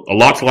 So a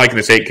lot to like in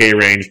this 8K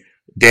range.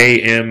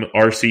 Day, M,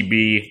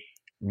 RCB,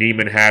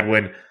 Neiman,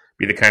 Hadwin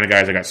be the kind of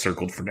guys I got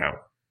circled for now.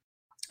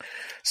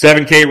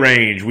 7K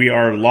range. We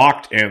are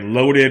locked and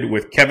loaded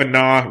with Kevin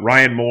Na,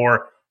 Ryan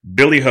Moore,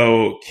 Billy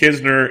Ho,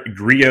 Kisner,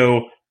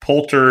 Griot,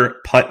 Poulter,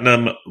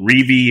 Putnam,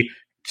 Reeve,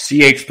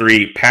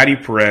 CH3, Patty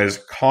Perez,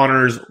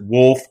 Connors,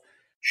 Wolf,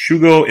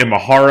 Shugo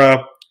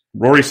Imahara,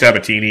 Rory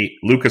Sabatini,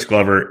 Lucas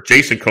Glover,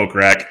 Jason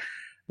Kokrak.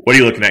 What are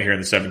you looking at here in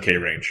the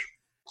 7K range?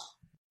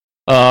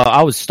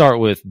 I would start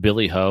with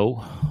Billy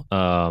Ho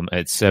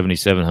at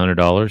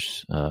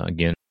 $7,700.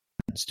 Again,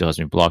 still has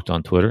me blocked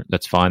on Twitter.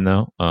 That's fine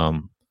though.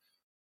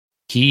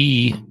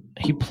 He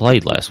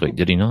played last week,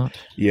 did he not?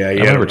 Yeah, he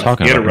had a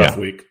rough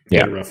week.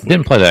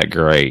 Didn't play that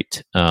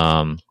great.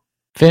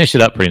 Finished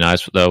it up pretty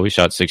nice though. We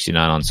shot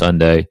 69 on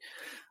Sunday.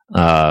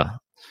 So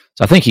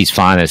I think he's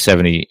fine at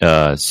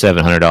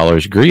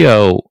 $7,700.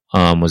 Griot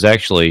was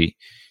actually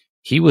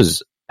he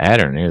was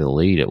at or near the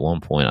lead at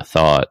one point. I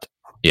thought,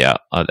 that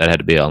had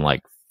to be on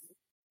like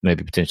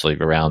maybe potentially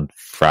around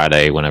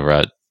Friday whenever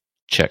I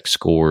check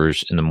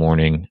scores in the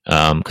morning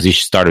because he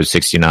started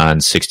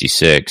 69,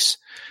 66.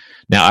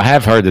 Now I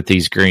have heard that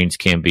these greens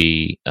can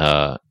be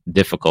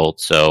difficult.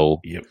 So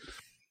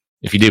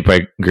if you do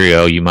play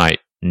Griot, you might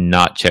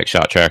not check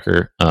Shot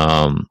Tracker.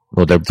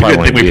 Well, they're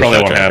probably we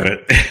probably won't have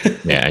it.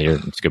 Yeah,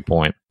 it's a good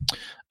point.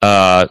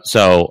 But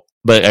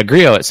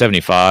Griot at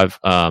 75,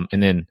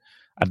 and then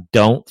I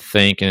don't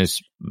think, and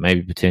it's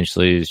maybe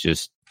potentially is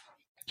just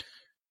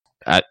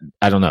I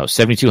don't know,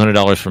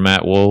 $7,200 for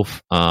Matt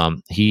Wolf.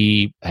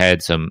 He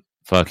had some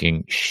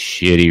fucking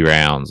shitty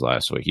rounds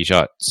last week. He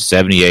shot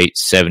 78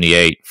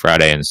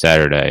 Friday and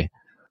Saturday,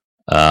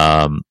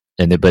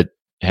 but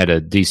had a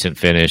decent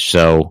finish.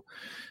 So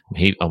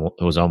it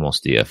was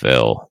almost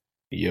DFL.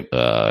 Yep.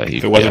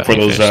 If it wasn't for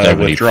those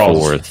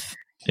withdrawals.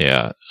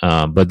 Yeah.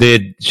 But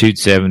did shoot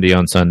 70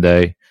 on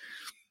Sunday.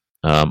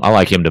 I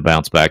like him to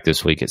bounce back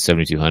this week at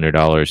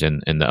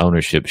 $7,200, and the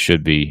ownership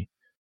should be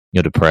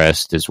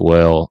depressed as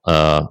well.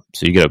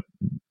 So you get a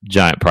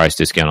giant price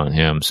discount on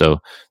him. So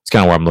it's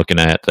kind of where I'm looking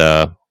at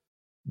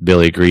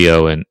Billy,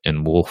 Griot,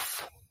 and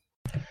Wolf.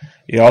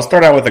 Yeah, I'll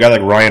start out with a guy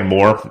like Ryan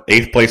Moore,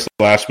 8th place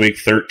last week,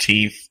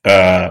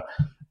 13th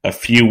a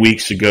few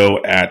weeks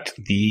ago at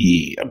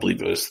I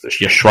believe it was the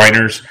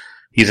Shriners.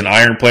 He's an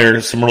iron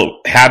player, similar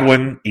to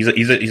Hadwin. He's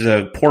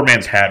a poor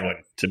man's Hadwin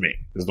to me,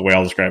 is the way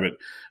I'll describe it.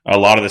 A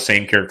lot of the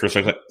same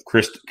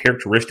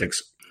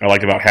characteristics I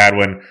like about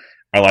Hadwin,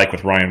 I like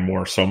with Ryan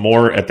Moore. So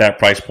Moore at that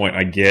price point,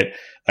 I get.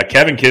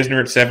 Kevin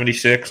Kisner at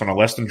 76 on a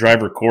less than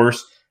driver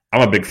course.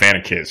 I'm a big fan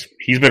of Kiz.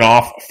 He's been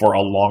off for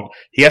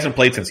he hasn't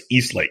played since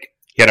Eastlake.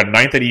 He had a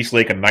 9th at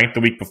Eastlake, a 9th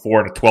the week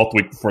before, and a 12th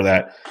week before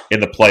that in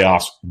the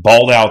playoffs.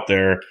 Balled out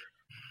there.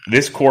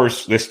 This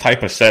course, this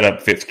type of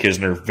setup fits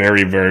Kisner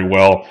very, very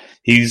well.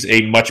 He's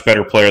a much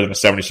better player than a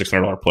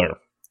 $7,600 player.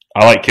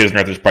 I like Kisner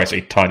at this price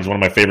a ton. He's one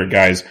of my favorite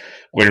guys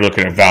when you're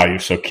looking at value.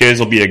 So Kiz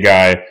will be a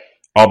guy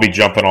I'll be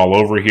jumping all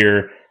over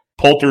here.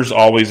 Poulter's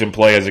always in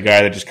play as a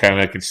guy that just kind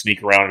of can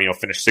sneak around and,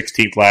 finished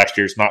 16th last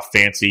year. It's not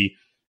fancy.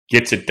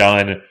 Gets it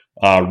done.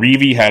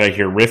 Reeve had a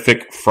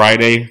horrific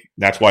Friday.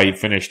 That's why he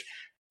finished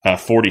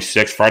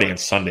 46. Friday and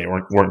Sunday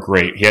weren't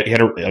great. He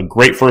had a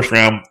great first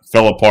round,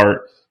 fell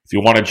apart. If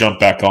you want to jump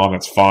back on,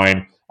 that's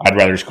fine. I'd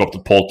rather just go up to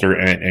Poulter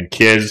and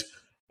Kiz,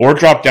 or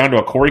drop down to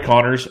a Corey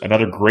Connors,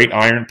 another great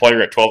iron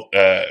player at 12.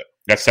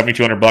 That's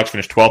 $7,200.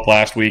 Finished 12th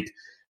last week,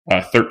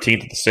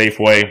 13th at the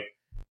Safeway,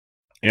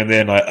 and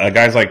then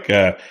guys like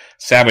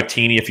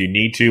Sabatini if you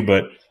need to,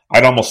 but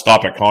I'd almost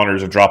stop at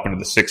Connors and drop into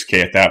the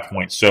 6K at that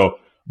point. So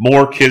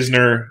more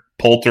Kisner,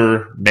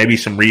 Poulter, maybe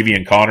some Reeve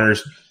and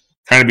Connors,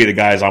 kind of be the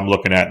guys I'm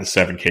looking at in the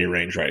 7K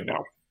range right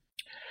now.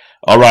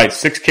 All right,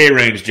 6K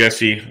range,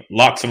 Jesse.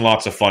 Lots and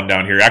lots of fun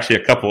down here.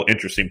 Actually, a couple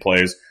interesting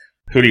plays.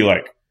 Who do you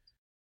like?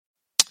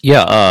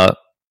 Yeah,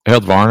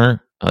 Harold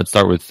Varner. I'd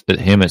start with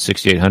him at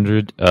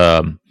 6,800.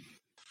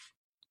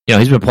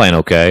 He's been playing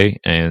okay,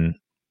 and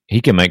he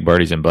can make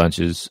birdies in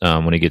bunches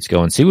when he gets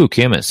going. Siwoo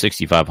Kim at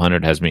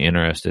 6,500 has me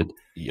interested.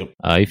 Yep.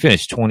 He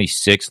finished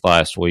 26th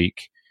last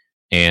week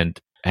and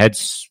had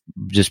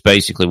just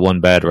basically one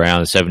bad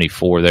round,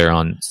 74 there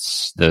on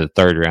the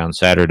third round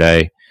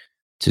Saturday,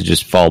 to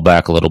just fall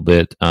back a little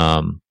bit.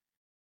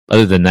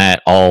 Other than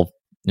that, all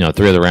 3 of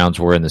the rounds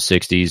were in the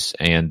 60s,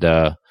 and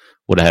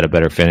would have had a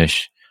better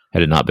finish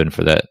had it not been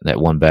for that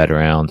one bad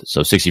round.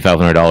 So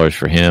 $6,500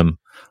 for him.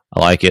 I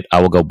like it. I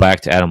will go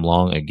back to Adam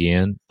Long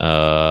again.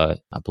 I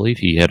believe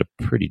he had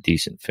a pretty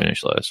decent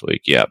finish last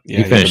week. Yeah,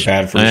 he finished a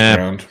bad first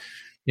round.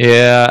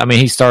 Yeah, I mean,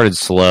 he started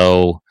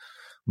slow,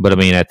 but I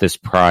mean, at this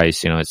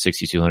price, at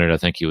 6,200, I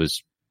think he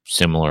was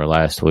similar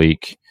last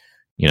week.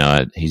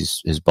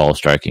 His ball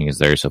striking is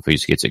there, so if he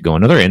just gets it going.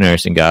 Another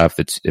interesting guy,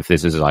 if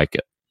this is like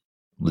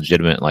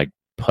legitimate like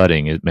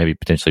putting, is maybe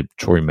potentially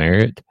Troy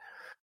Merritt.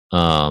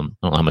 I don't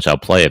know how much I'll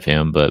play of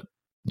him, but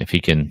if he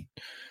can,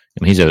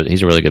 I mean, he's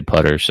a really good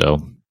putter, so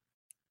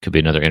could be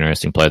another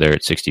interesting play there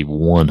at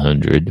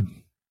 6,100.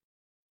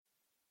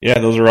 Yeah,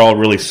 those are all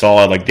really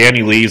solid. Like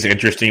Danny Lee's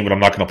interesting, but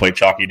I'm not going to play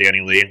chalky Danny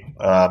Lee.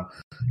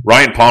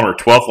 Ryan Palmer,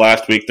 12th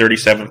last week,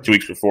 37th 2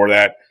 weeks before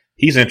that.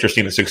 He's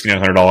interesting at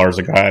 $6,900,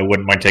 a guy I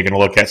wouldn't mind taking a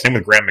look at. Same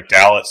with Graham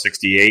McDowell at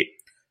 68,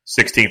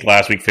 16th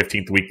last week,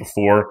 15th the week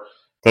before.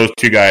 Those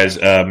two guys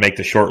make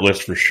the short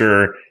list for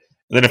sure.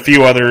 then a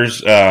few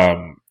others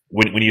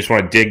when you just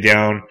want to dig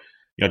down.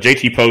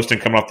 JT Poston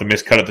coming off the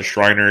missed cut at the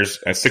Shriners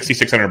at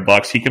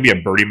 $6,600. He can be a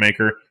birdie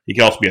maker. He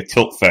can also be a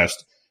tilt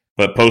fest.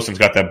 But Poston's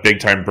got that big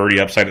time birdie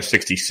upside at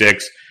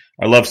 66.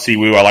 I love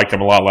Siwoo. I liked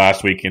him a lot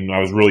last week, and I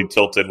was really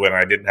tilted when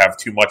I didn't have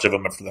too much of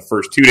him for the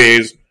first 2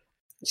 days.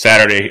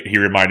 Saturday, he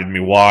reminded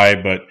me why,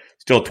 but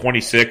still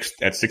 26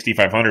 at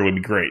 6,500 would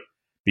be great.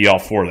 Be all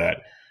for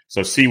that.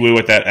 So Siwoo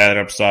with that added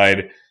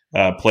upside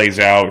plays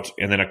out,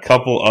 and then a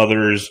couple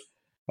others.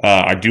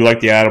 I do like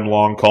the Adam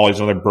Long call. He's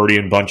another birdie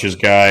and bunches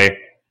guy.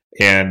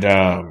 And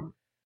I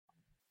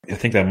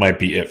think that might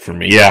be it for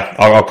me. Yeah,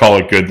 I'll call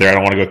it good there. I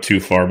don't want to go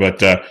too far. But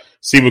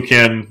Siwoo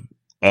Kim,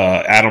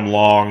 Adam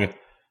Long,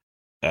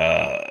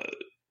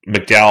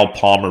 McDowell,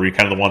 Palmer are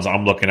kind of the ones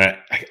I'm looking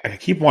at. I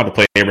keep wanting to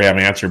play Abraham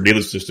Answer, but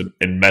he's just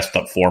in messed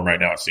up form right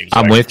now, it seems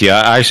I'm with you.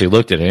 I actually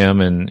looked at him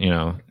and,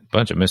 a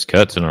bunch of missed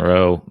cuts in a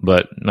row.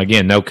 But,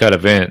 again, no cut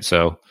event,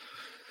 so.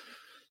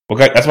 Well,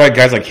 that's why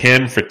guys like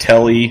him,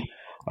 Fratelli,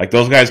 like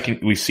those guys,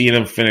 we've seen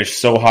them finish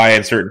so high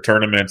in certain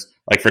tournaments.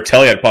 Like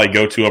Fratelli, I'd probably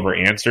go to over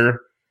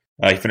Answer.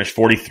 He finished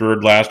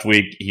 43rd last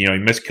week. He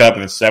missed cut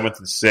in the 7th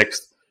and 6th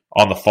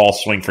on the fall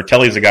swing.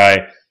 Fratelli's a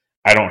guy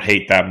I don't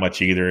hate that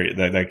much either.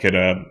 That could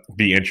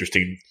be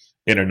interesting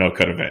in a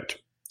no-cut event.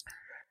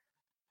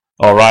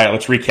 All right,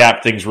 let's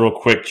recap things real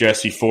quick,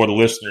 Jesse, for the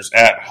listeners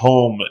at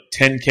home.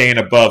 10K and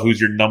above, who's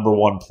your number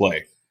one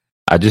play?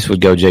 I just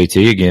would go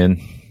JT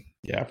again.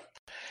 Yeah,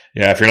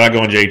 if you're not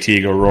going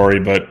JT, go Rory,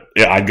 but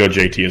yeah, I'd go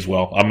JT as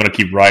well. I'm going to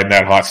keep riding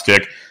that hot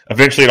stick.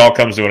 Eventually, it all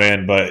comes to an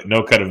end, but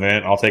no-cut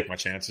event, I'll take my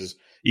chances.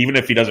 Even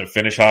if he doesn't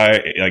finish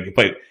high,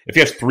 if he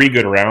has 3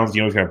 good rounds, he's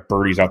going to have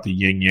birdies out the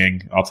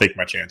yin-yang. I'll take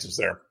my chances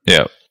there.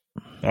 Yeah.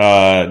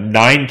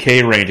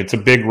 9K range. It's a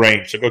big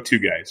range, so go 2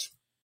 guys.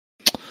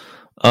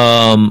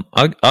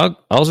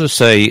 I'll just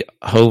say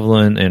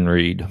Hovland and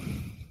Reed.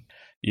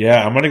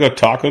 Yeah, I'm going to go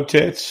Taco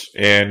Tits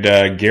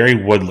and Gary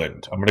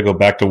Woodland. I'm going to go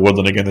back to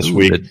Woodland again this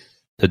week.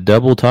 The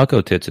double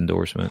Taco Tits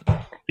endorsement.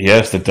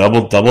 Yes, the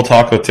double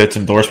Taco Tits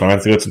endorsement. I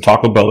think it's some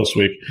Taco Bell this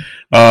week.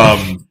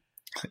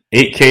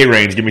 8K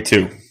range. Give me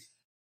 2.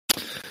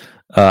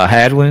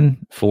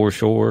 Hadwin for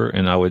sure,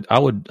 and I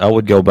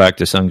would go back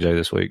to Sungjae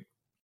this week.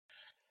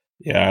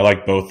 Yeah, I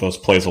like both those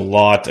plays a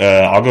lot.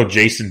 I'll go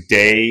Jason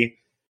Day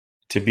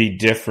to be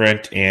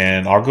different,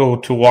 and I'll go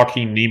to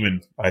Joaquin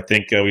Neiman. I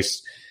think I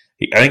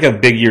think a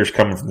big year is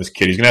coming from this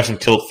kid. He's gonna have some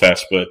tilt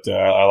fest, but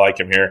I like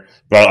him here.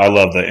 But I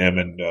love the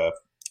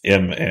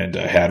M and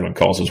Hadwin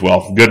calls as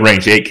well. Good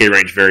range, 8K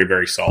range, very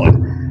very solid.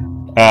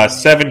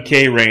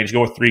 7K range,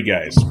 go with 3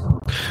 guys.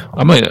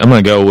 I'm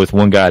gonna go with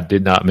one guy I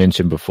did not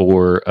mention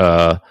before.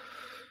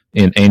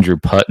 In Andrew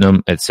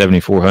Putnam at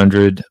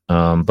 7,400,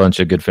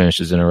 bunch of good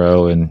finishes in a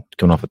row, and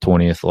coming off a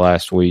 20th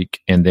last week,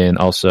 and then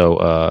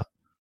also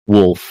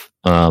Wolf.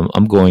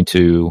 I'm going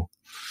to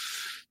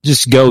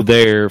just go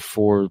there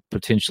for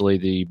potentially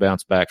the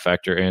bounce back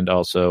factor, and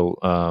also,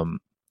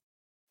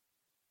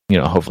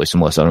 hopefully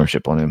some less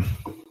ownership on him.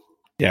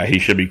 Yeah, he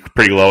should be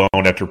pretty low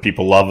owned after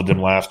people loved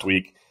him last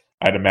week.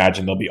 I'd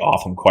imagine they'll be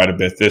off him quite a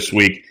bit this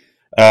week.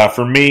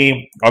 For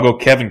me, I'll go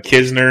Kevin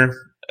Kisner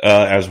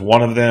as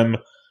one of them.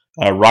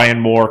 Ryan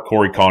Moore,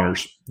 Corey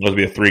Connors. Those would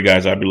be the 3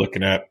 guys I'd be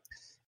looking at.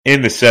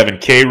 In the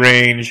 7K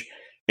range.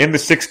 In the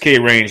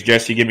 6K range,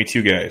 Jesse, give me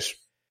 2 guys.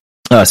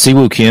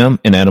 Siwoo Kim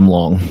and Adam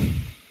Long.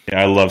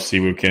 Yeah, I love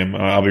Siwoo Kim.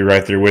 I'll be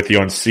right there with you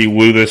on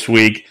Siwoo this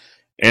week.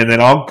 And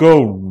then I'll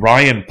go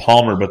Ryan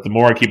Palmer, but the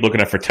more I keep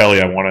looking at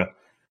Fratelli, I want to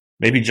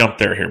maybe jump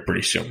there here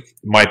pretty soon.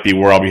 Might be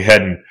where I'll be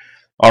heading.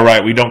 All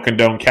right, we don't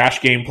condone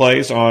cash game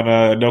plays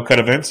on no-cut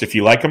events. If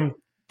you like them,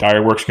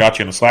 Direworks got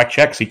you in the Slack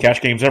check. See, cash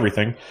game's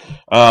everything.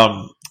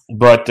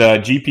 But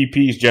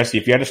GPPs, Jesse,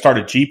 if you had to start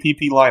a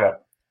GPP lineup,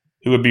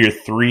 who would be your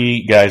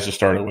 3 guys to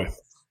start it with?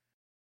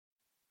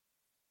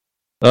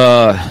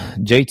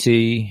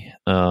 JT.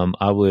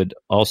 I would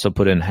also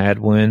put in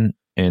Hadwin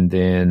and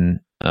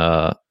then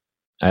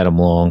Adam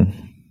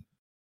Long.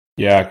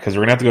 Yeah, because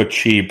we're going to have to go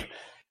cheap.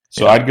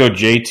 So I'd go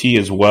JT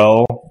as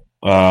well,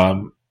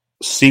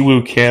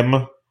 Siwoo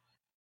Kim,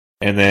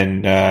 and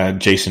then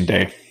Jason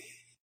Day.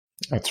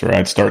 That's where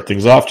I'd start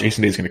things off.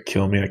 Jason Day's going to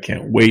kill me. I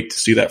can't wait to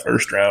see that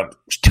first round.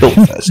 Tilt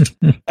fest.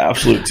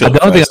 Absolute tilt fest.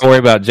 The only thing I worry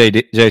about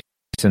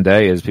Jason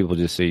Day is people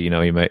just see,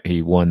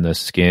 he won the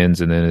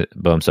skins and then it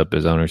bumps up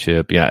his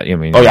ownership. Yeah, I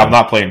mean. Oh, yeah, I'm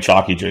not playing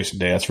chalky Jason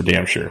Day. That's for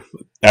damn sure.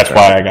 That's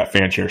why I got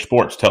Fanshare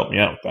Sports to help me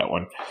out with that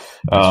one.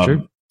 That's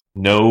true.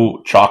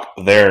 No chalk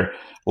there.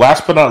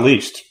 Last but not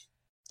least,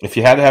 if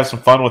you had to have some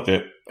fun with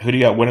it, who do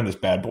you got winning this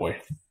bad boy?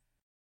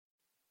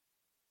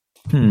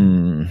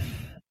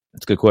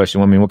 That's a good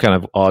question. I mean, what kind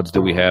of odds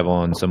do we have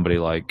on somebody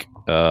like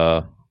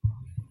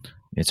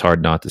it's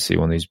hard not to see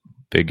one of these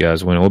big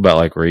guys winning. What about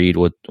like Reed?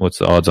 What's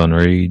the odds on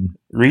Reed?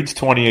 Reed's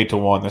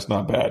 28-1. That's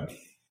not bad.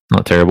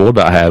 Not terrible. What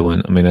about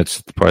Hadwin? I mean,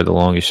 that's probably the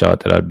longest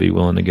shot that I'd be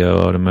willing to go,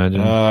 I would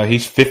imagine.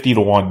 He's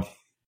 50-1.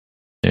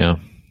 Yeah.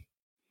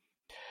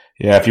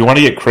 Yeah, if you want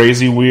to get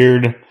crazy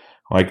weird,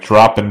 like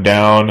dropping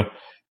down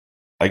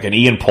like an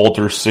Ian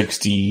Poulter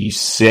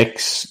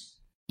 66,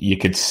 you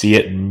could see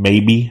it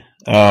maybe.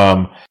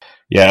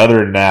 yeah, other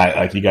than that,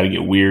 like you got to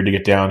get weird to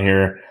get down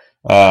here.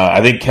 I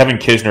think Kevin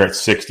Kisner at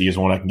 60 is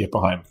one I can get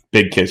behind.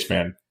 Big Kiss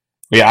fan.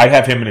 Yeah, I'd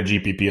have him in a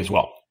GPP as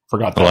well.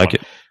 Forgot that. I like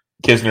it.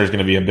 Kisner is going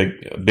to be a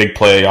big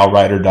play. I'll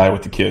ride or die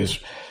with the Kiz.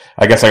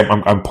 I guess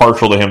I'm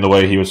partial to him the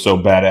way he was so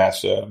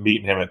badass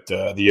meeting him at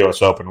the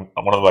U.S. Open.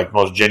 One of the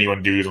most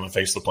genuine dudes on the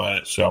face of the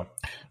planet. So,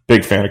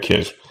 big fan of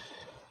Kiz.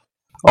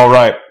 All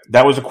right,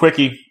 that was a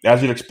quickie,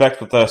 as you'd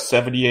expect with a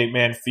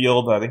 78-man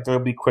field. I think they'll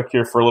be quick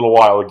here for a little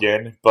while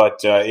again.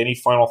 But any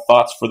final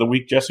thoughts for the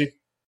week, Jesse?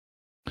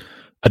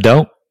 I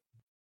don't.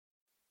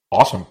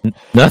 Awesome.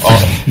 Nothing.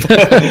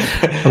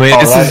 I mean,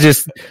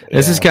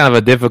 this is kind of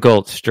a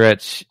difficult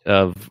stretch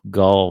of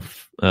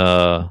golf,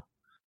 to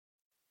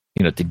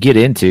get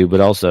into,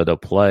 but also to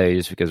play,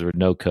 just because we're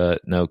no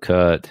cut.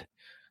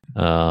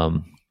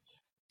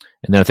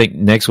 And then I think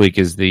next week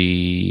is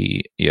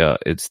the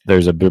Bermuda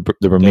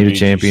WGC,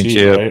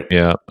 Championship. Right?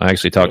 Yeah, I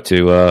actually talked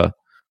to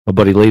my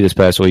buddy Lee this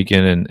past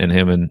weekend, and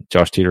him and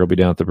Josh Teeter will be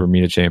down at the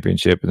Bermuda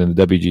Championship, and then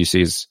the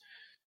WGC is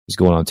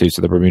going on too.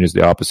 So the Bermuda is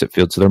the opposite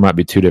field, so there might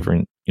be two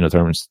different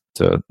tournaments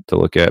to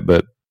look at.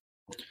 But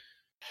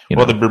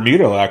the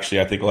Bermuda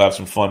actually, I think, will have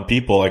some fun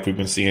people like we've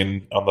been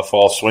seeing on the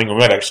fall swing. We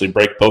might actually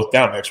break both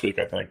down next week.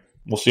 I think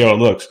we'll see how it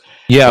looks.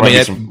 Yeah, I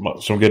mean,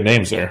 some good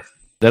names there.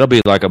 That'll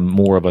be like a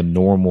more of a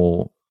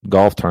normal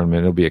golf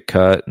tournament. It'll be a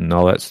cut and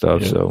all that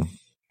stuff. Yeah. So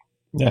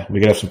yeah, we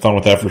could have some fun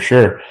with that for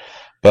sure.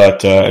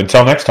 But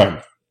until next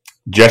time,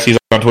 Jesse's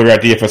on Twitter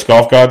at DFS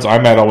Golf Gods.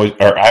 I'm at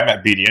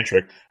BD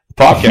Intric. The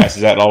podcast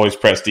is at Always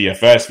Press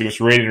DFS. Give us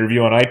a rating and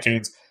review on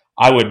iTunes.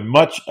 I would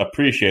much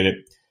appreciate it.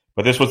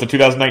 But this was the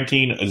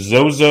 2019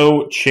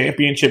 Zozo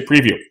Championship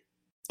preview.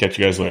 Catch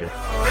you guys later.